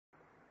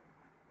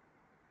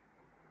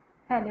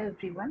Hello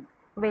everyone,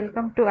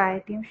 welcome to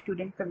IITM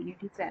Student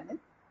Community Channel.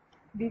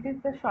 This is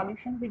the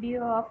solution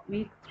video of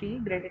week 3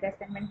 graded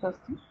assignment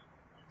question.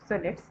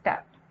 So let's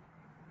start.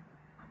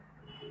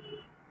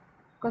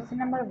 Question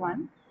number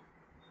 1.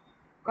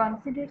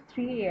 Consider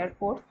three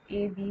airports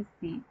A, B,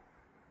 C.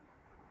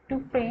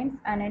 Two friends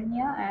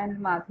Ananya and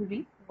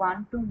Madhuri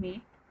want to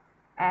meet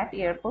at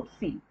airport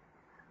C.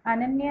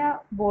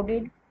 Ananya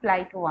boarded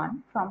flight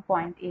 1 from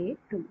point A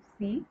to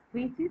C,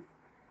 which is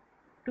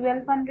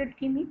 1200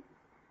 km.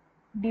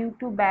 Due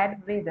to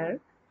bad weather,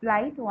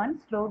 flight 1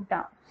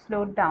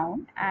 slowed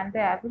down and the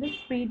average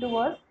speed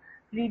was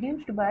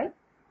reduced by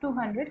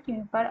 200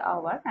 km per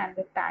hour and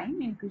the time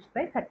increased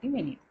by 30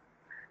 minutes.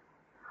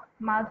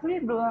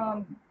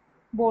 Madhuri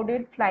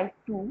boarded flight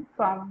 2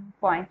 from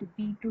point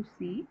B to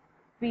C,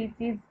 which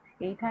is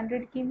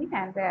 800 km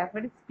and the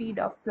average speed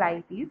of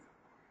flight is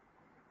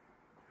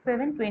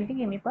 720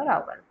 km per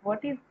hour.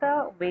 What is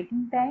the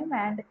waiting time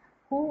and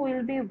who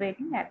will be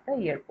waiting at the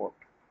airport?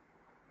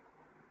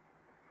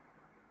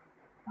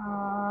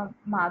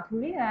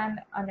 Madhuri and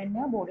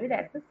Ananya boarded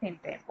at the same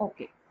time.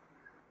 Okay.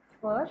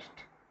 First,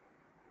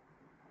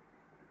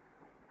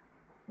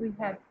 we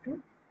have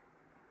to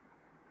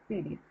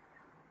see this.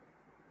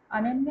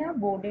 Ananya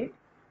boarded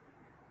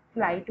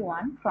flight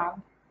 1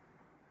 from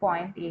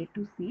point A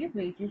to C,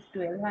 which is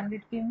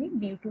 1200 km.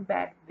 Due to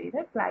bad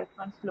weather, flight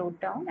 1 slowed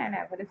down and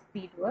average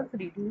speed was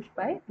reduced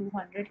by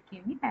 200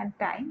 km and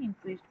time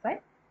increased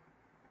by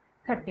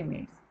 30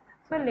 minutes.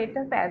 So let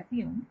us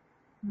assume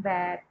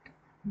that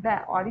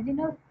the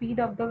original speed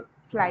of the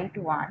flight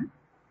 1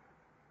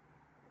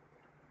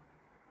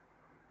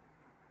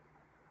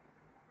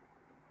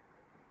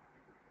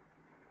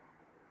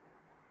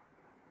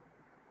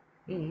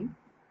 is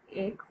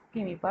x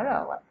km per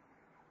hour.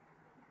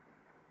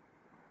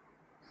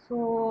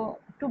 So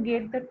to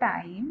get the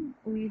time,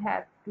 we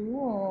have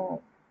to,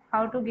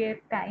 how to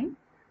get time?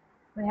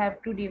 We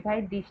have to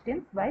divide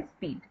distance by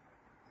speed.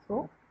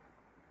 So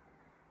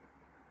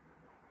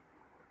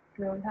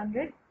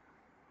 1200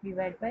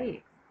 divided by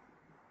x.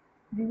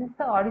 This is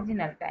the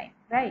original time,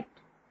 right?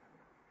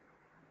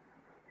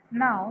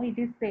 Now it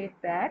is said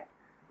that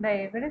the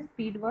average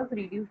speed was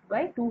reduced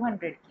by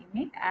 200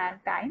 km and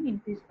time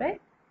increased by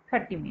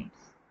 30 minutes.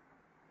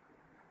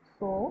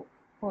 So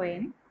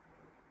when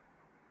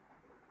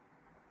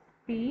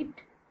speed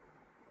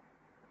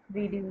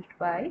reduced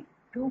by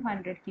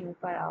 200 km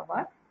per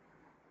hour,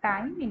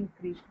 time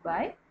increased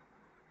by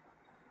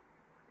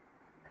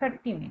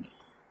 30 minutes.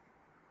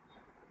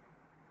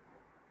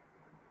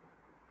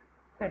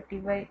 30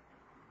 by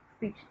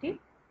 60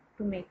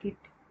 to make it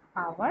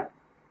hour,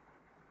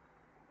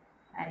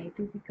 and it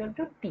is equal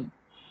to t.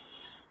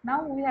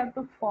 Now we have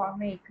to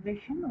form an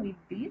equation with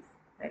this,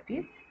 that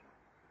is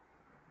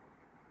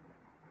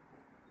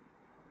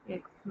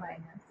x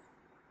minus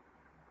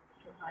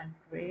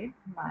 200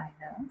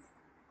 minus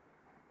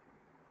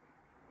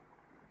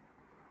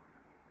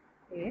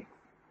x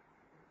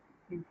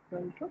is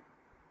equal to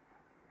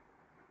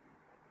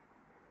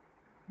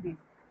this.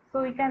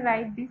 So we can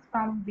write this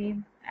from this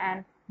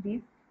and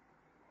this.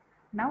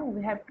 Now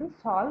we have to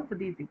solve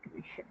this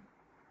equation.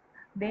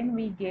 Then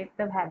we get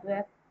the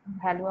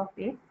value of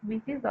x,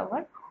 which is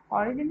our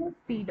original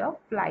speed of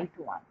flight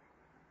 1.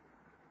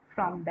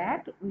 From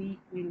that we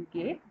will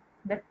get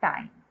the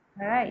time,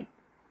 right?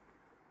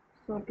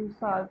 So to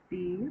solve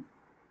this,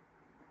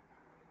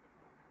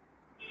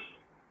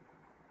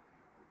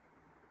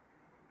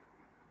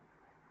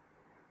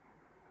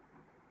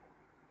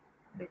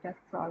 let us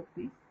solve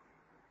this.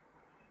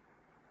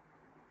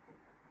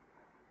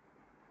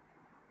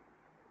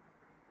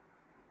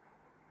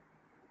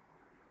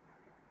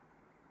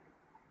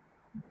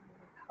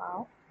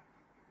 Half,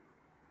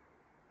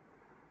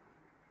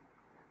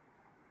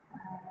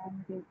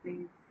 and this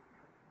is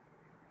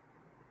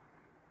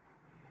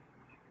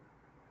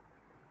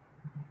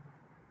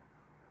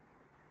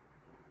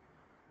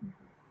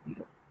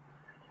 0.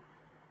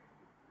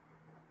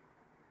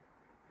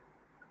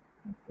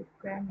 X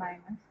square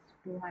minus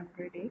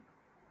 200x.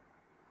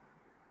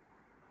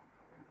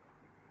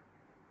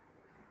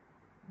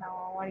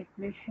 Now our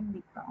equation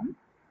becomes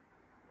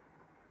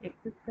x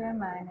square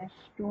minus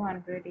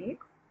 200x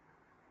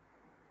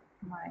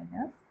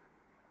minus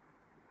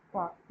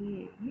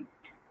 48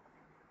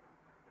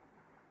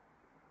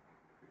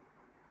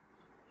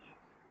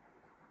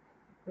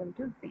 equal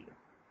to 0.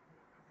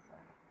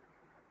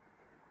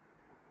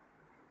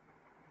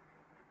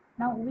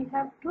 Now we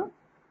have to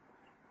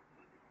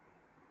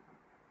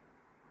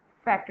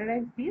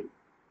factorize this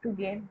to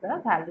get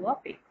the value of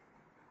x.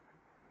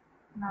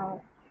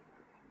 Now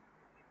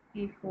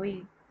if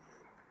we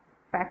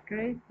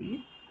factorize this,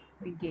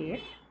 we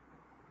get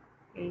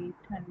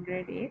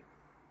 800x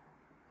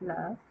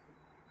plus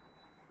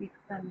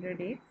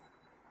 600x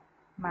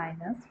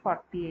minus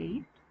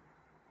 48,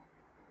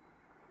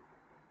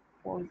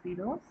 4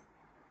 zeros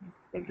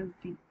is equal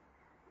to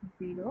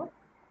 0.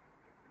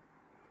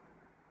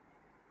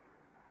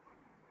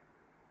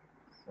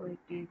 So it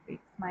is x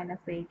minus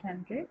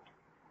 800,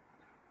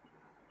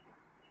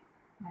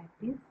 that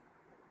is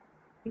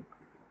 6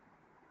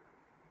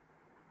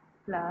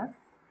 plus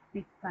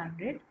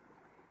 600.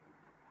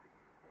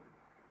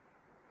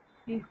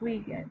 If we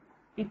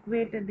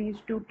equate these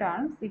two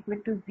terms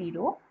equate to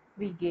 0,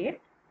 we get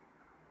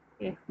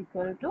x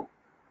equal to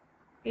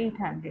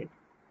 800.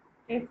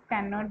 X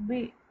cannot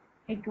be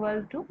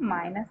equal to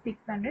minus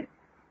 600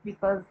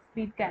 because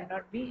speed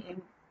cannot be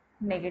in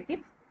negative.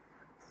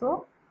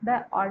 So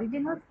the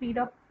original speed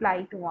of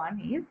flight 1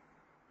 is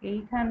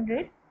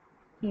 800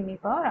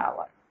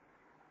 km/h.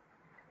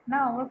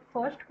 Now our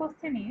first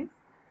question is,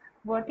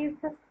 what is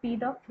the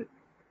speed of,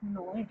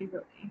 no, it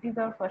is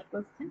our first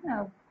question.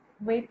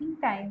 Waiting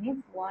time is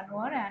 1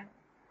 hour and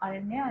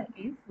Ananya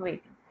is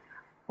waiting.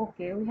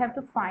 Okay, we have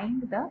to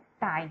find the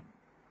time.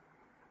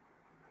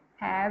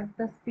 As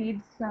the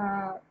speeds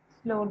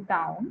slowed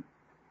down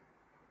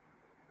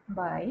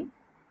by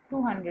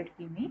 200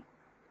 km,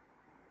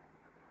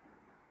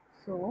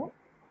 so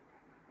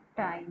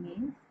time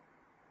is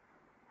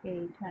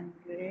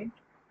 800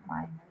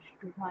 minus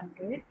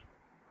 200,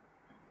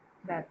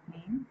 that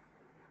means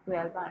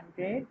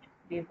 1200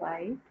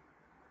 divide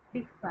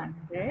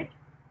 600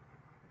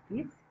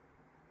 is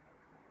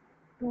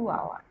 2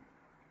 hours.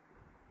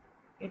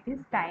 It is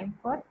time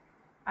for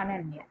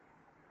Ananya,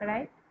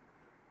 right?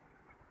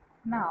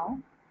 Now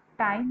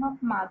time of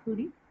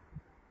Madhuri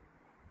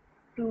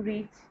to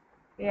reach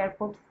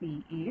airport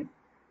C is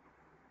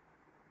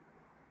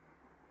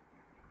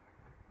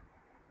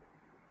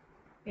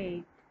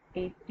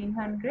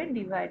 1800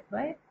 divided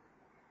by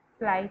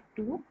flight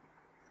 2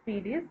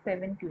 speed is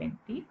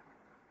 720,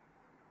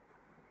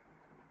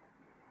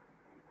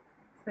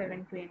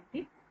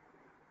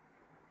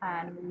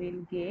 and we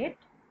will get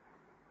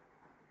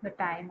the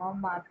time of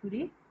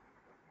Madhuri,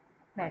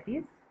 that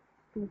is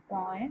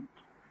 2.5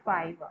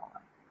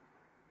 hours.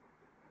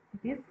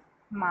 It is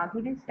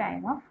Madhuri's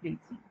time of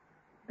reaching,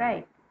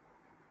 right?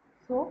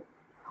 So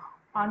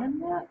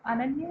Ananya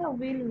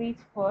will reach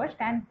first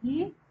and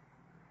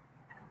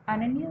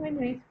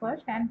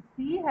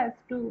she has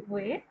to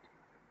wait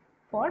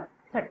for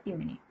 30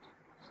 minutes.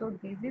 So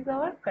this is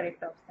our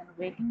correct option.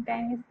 Waiting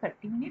time is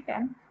 30 minutes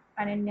and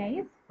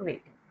Ananya is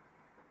waiting.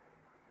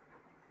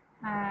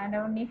 And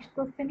our next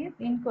question is,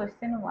 in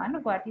question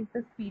 1, what is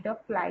the speed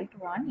of flight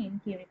 1 in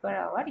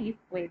km/h if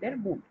weather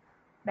good?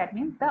 That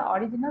means the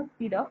original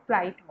speed of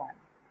flight 1,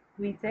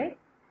 which I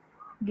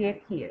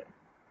get here,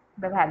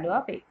 the value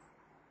of x,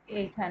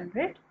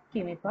 800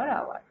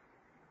 km/h.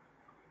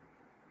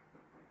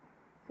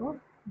 So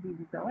this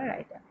is our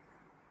right answer.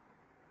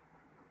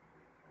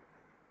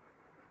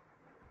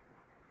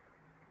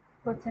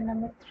 Question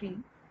number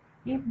 3.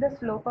 If the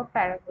slope of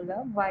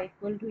parabola y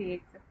equal to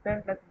ax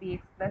square plus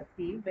bx plus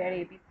c, where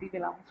ABC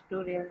belongs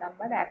to real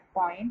number at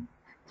point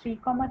 3,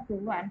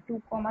 2 and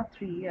 2,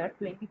 3 are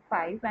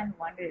 25 and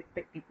 1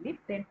 respectively,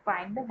 then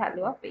find the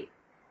value of a.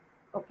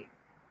 Okay.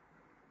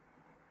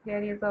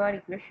 Here is our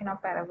equation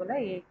of parabola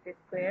ax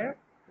square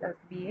plus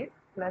bx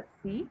plus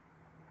c.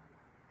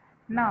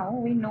 Now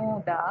we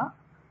know the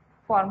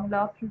formula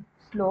of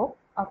slope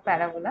of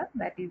parabola,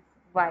 that is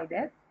y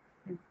dash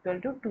is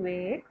equal to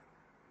 2ax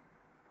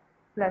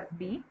plus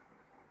b.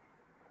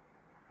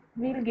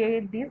 We will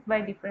get this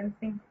by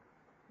differentiating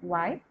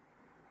y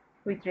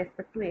with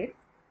respect to x.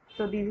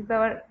 So this is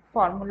our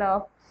formula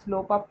of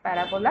slope of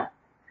parabola.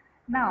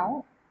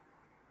 Now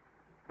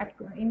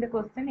in the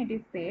question it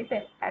is said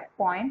that at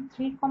point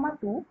 3,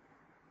 2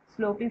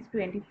 slope is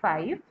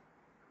 25.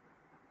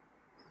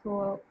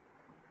 So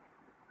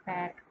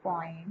at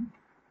point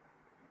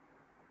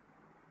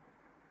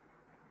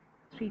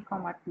 3,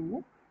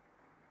 2,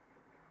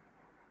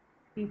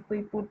 if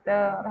we put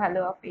the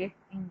value of x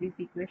in this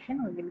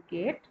equation, we will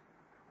get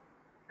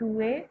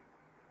 2a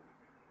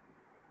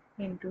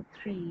into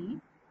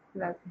 3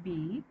 plus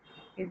b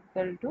is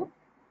equal to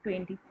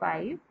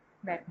 25.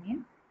 That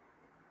means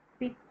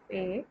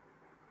 6a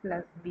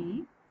plus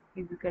b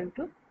is equal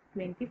to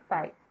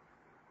 25.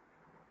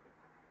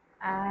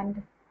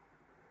 And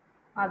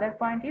other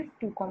point is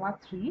 2,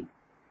 3.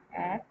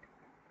 At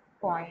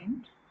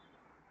point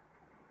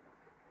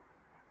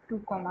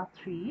 2,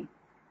 3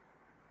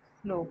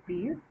 slope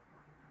is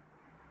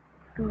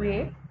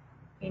 2a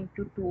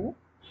into 2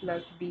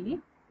 plus b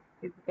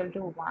is equal to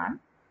 1,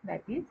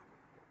 that is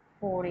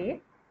 4a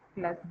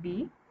plus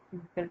b is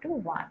equal to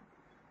 1.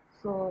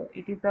 So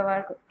it is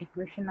our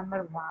equation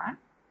number 1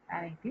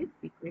 and it is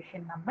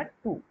equation number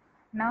 2.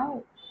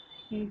 Now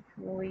if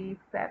we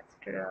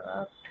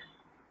subtract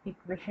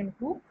equation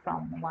 2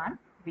 from 1,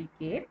 we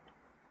get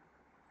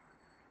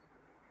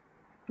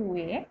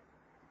 2a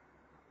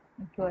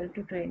equal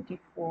to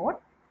 24,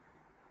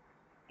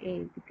 a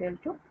is equal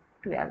to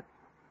 12.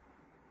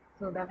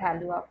 So the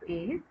value of a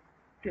is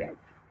 12.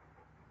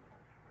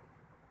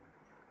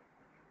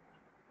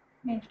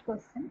 Next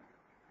question.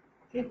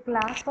 A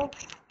class of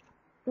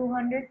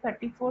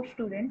 234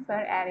 students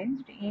are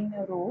arranged in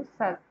rows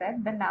such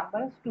that the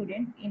number of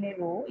students in a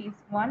row is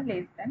 1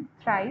 less than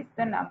thrice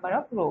the number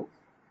of rows.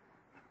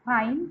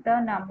 Find the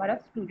number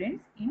of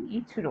students in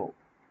each row.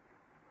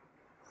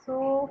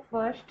 So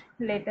first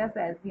let us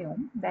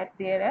assume that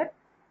there are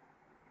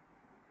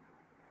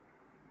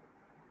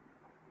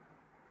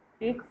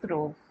x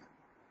rows,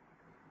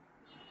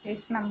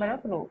 x number of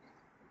rows.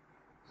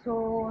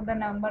 So the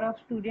number of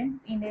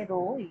students in a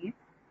row is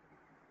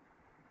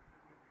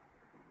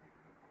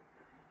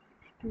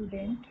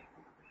student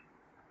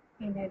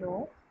in a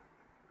row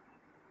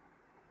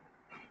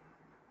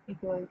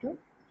equal to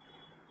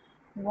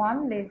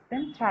 1 less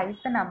than thrice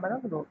the number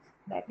of rows,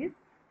 that is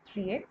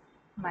 3x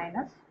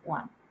minus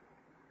 1.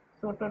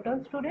 So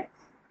total students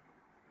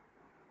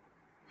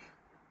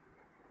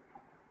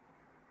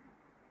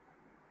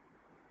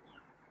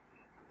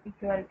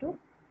equal to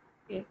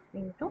x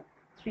into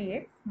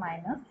 3x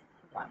minus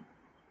 1,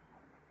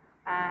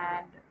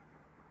 and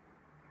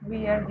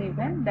we are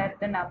given that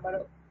the number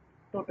of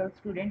total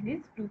students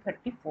is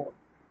 234.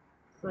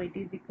 So it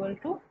is equal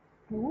to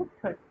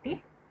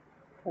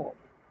 234.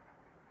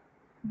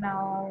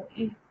 Now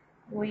if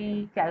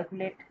we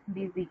calculate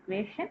this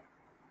equation,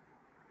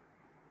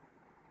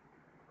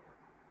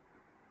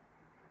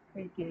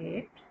 we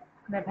get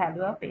the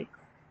value of x,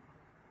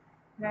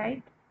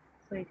 right?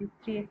 So it is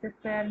 3x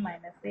square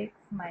minus x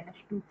minus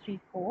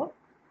 234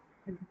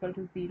 is equal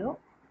to 0.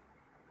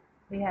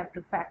 We have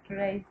to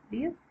factorize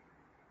this,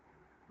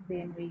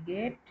 then we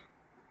get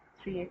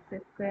 3x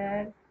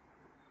square,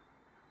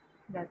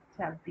 that's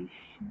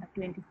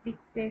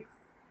 26x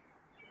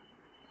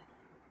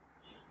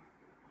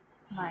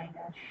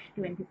minus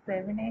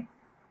 27x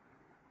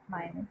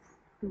minus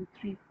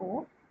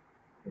 234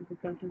 is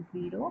equal to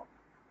 0.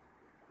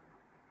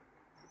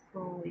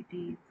 So it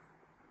is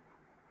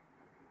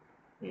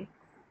x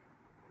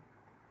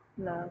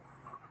plus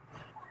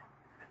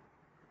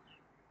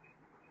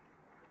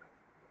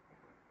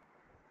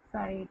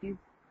it is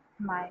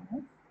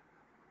minus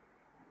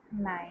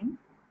 9.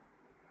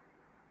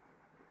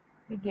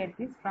 We get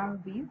this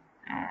from this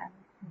and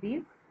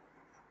this,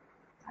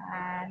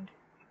 and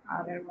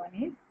other one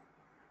is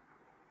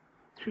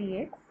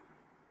 3x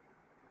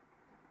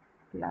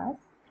plus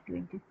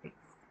 26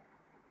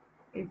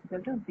 is equal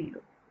to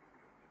 0.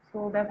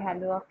 So the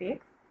value of x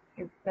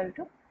is equal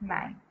to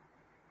 9.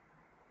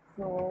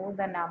 So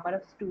the number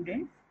of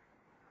students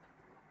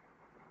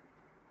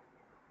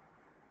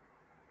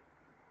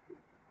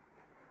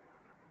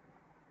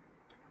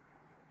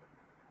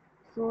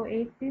so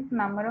x is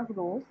number of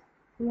rows.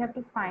 We have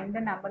to find the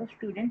number of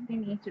students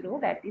in each row,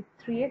 that is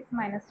 3x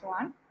minus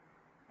 1,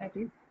 that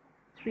is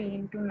 3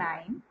 into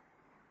 9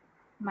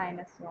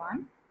 minus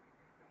 1,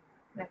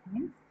 that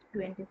means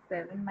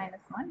 27 minus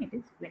 1, it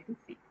is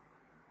 26.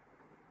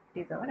 It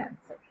is our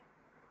answer.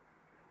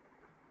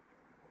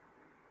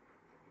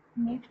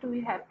 Next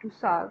we have to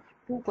solve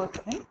two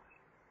questions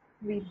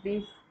with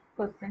this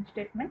question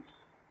statement.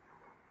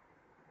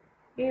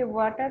 A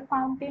water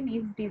fountain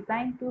is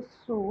designed to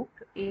shoot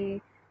a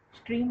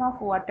stream of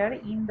water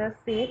in the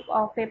shape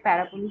of a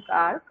parabolic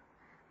arc.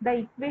 The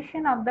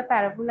equation of the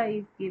parabola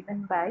is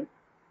given by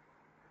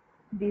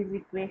this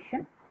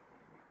equation.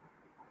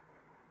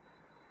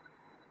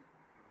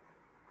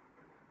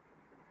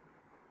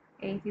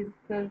 H is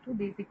equal to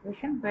this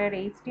equation, where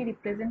ht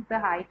represents the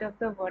height of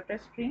the water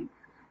stream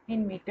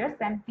in meters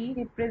and t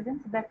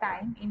represents the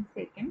time in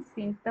seconds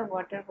since the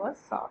water was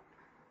shot.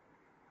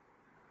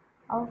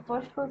 Our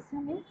first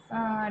question is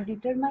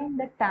determine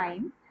the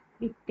time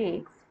it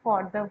takes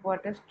for the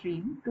water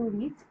stream to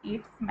reach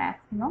its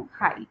maximum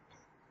height.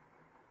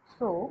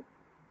 So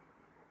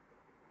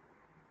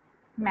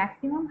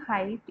maximum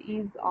height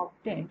is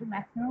obtained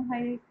at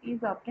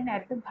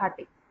the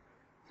vertex.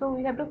 So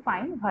we have to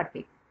find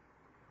vertex.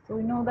 So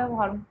we know the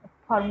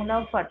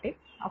formula of vertex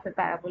of a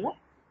parabola,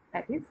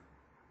 that is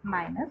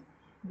minus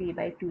b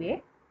by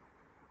 2a,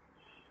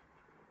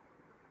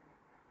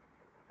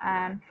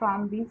 and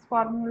from this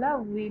formula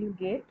we will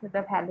get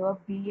the value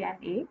of b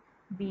and a.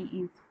 B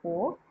is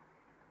 4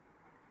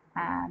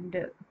 and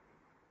a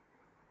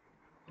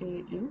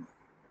is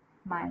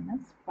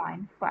minus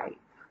 0.5.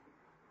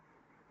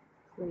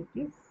 So it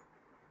is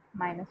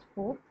minus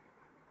 4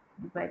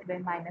 divided by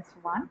minus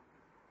 1,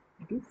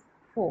 it is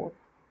 4.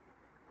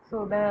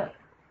 So the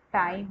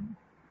time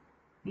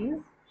is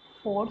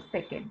 4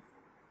 seconds.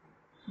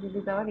 This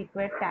is our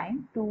required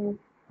time to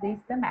reach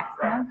the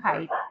maximum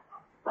height.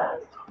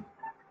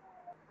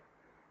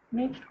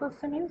 Next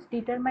question is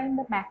determine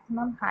the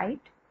maximum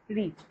height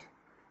reached.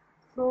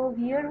 So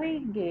here we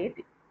get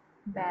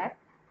that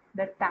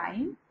the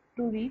time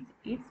to reach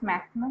its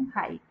maximum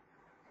height.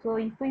 So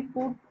if we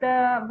put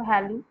the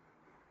value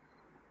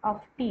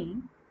of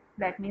t,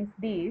 that means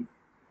this,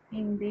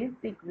 in this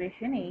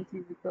equation, h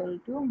is equal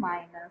to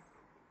minus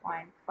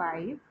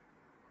 0.5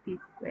 t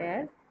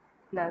square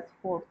plus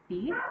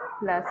 4t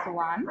plus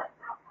 1,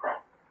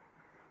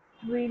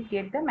 we will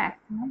get the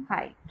maximum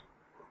height.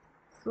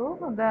 So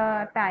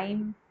the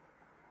time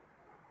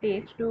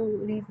takes to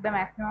reach the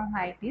maximum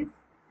height is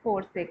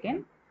 4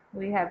 seconds.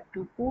 We have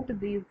to put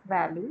this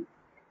value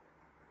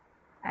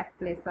at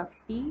place of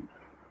t.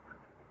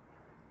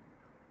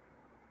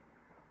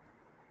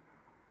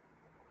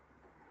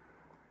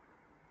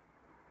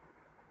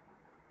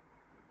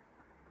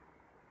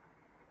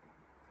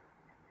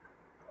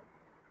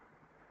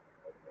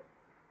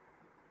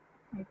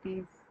 It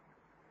is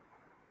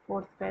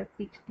 4 square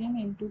 16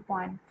 into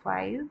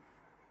 0.5,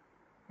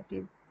 that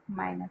is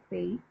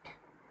 -8,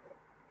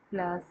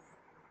 plus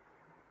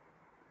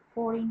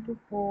 4 into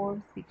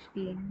 4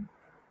 16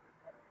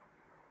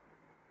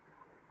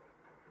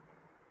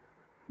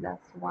 plus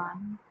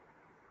 1,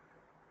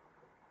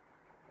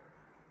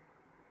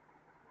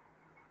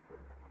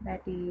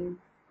 that is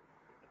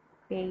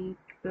 8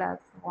 plus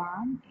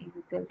 1 is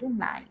equal to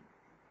 9.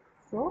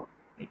 So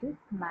it is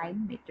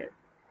 9 meters.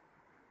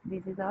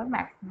 This is our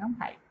maximum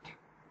height.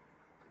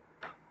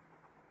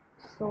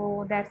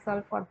 So that's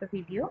all for the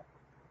video.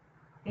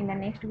 In the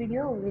next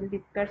video we will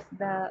discuss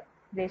the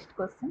rest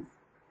questions.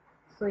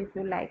 So if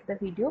you like the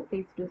video,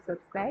 please do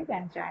subscribe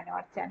and join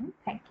our channel.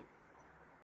 Thank you.